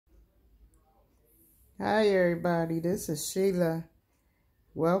Hi everybody, this is Sheila.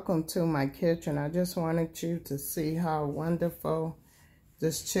 Welcome to my kitchen. I just wanted you to see how wonderful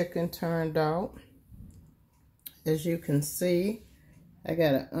this chicken turned out. As you can see, I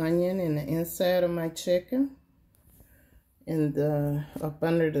got an onion in the inside of my chicken. And up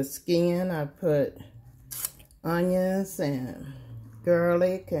under the skin, I put onions and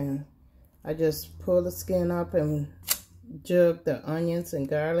garlic, and I just pull the skin up and jug the onions and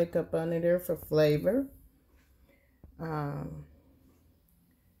garlic up under there for flavor.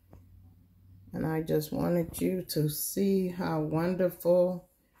 And I just wanted you to see how wonderful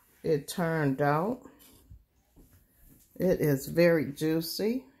it turned out. It is very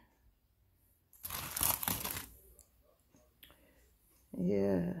juicy.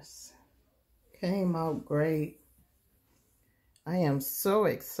 Yes, came out great. I am so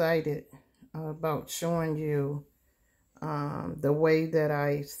excited about showing you the way that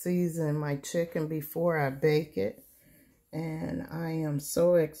I season my chicken before I bake it. And I am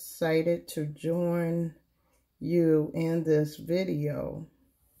so excited to join you in this video.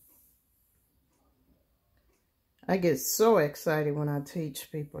 I get so excited when I teach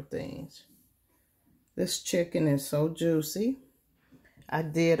people things. This chicken is so juicy. I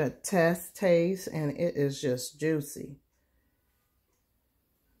did a test taste and it is just juicy.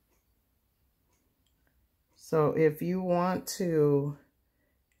 So if you want to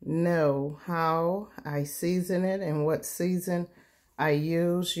know how I season it and what season I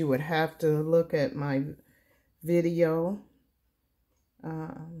use, you would have to look at my video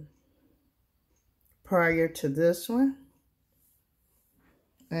prior to this one,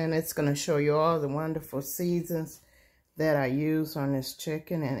 and it's going to show you all the wonderful seasons that I use on this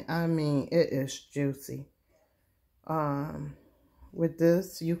chicken. And I mean, it is juicy. With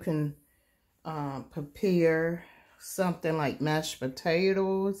this you can prepare something like mashed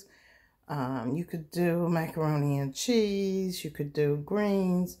potatoes. You could do macaroni and cheese. You could do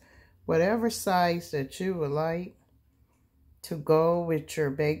greens, whatever size that you would like to go with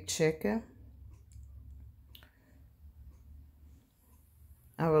your baked chicken.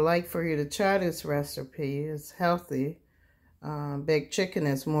 I would like for you to try this recipe. It's healthy. Baked chicken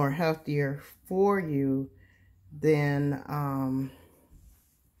is more healthier for you than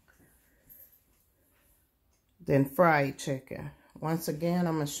fried chicken. Once again,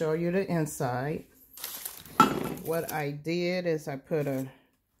 I'm going to show you the inside. What I did is I put an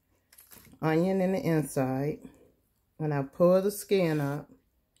onion in the inside, and I pull the skin up.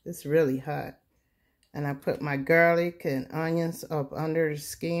 It's really hot. And I put my garlic and onions up under the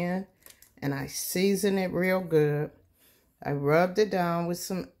skin, and I season it real good. I rubbed it down with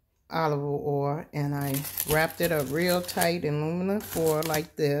some olive oil, and I wrapped it up real tight in aluminum foil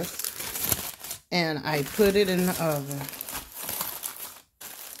like this. And I put it in the oven.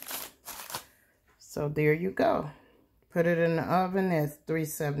 So there you go. Put it in the oven at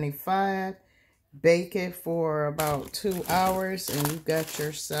 375. Bake it for about 2 hours, and you got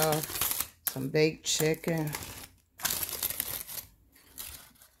yourself some baked chicken.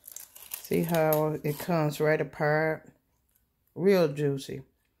 See how it comes right apart? Real juicy.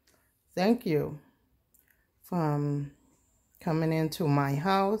 Thank you for coming into my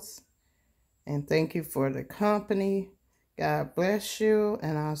house. And thank you for the company. God bless you.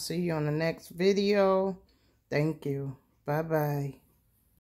 And I'll see you on the next video. Thank you. Bye-bye.